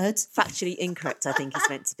that word. Factually incorrect, I think it's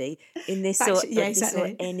meant to be. In this or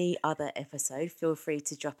any other episode, feel free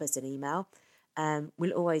to drop us an email.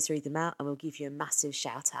 We'll always read them out and we'll give you a massive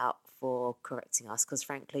shout out for correcting us, because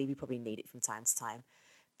frankly, we probably need it from time to time.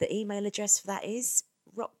 The email address for that is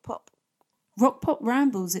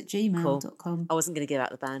rockpoprambles@gmail.com. Cool. I wasn't going to give out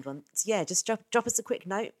the band one. So yeah, just drop us a quick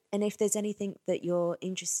note. And if there's anything that you're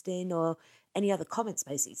interested in or any other comments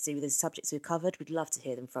basically to do with the subjects we've covered, we'd love to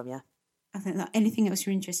hear them from you. I think that anything else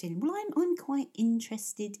you're interested in. Well, I'm quite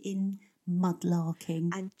interested in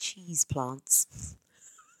mudlarking. And cheese plants.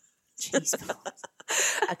 Cheese plants.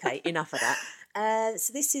 Okay, enough of that.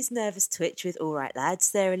 So this is Nervous Twitch with All Right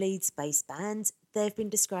Lads. They're a Leeds-based band. They've been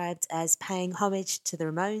described as paying homage to the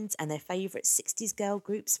Ramones and their favourite 60s girl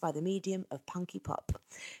groups by the medium of punky pop.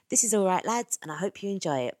 This is All Right Lads, and I hope you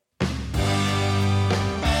enjoy it.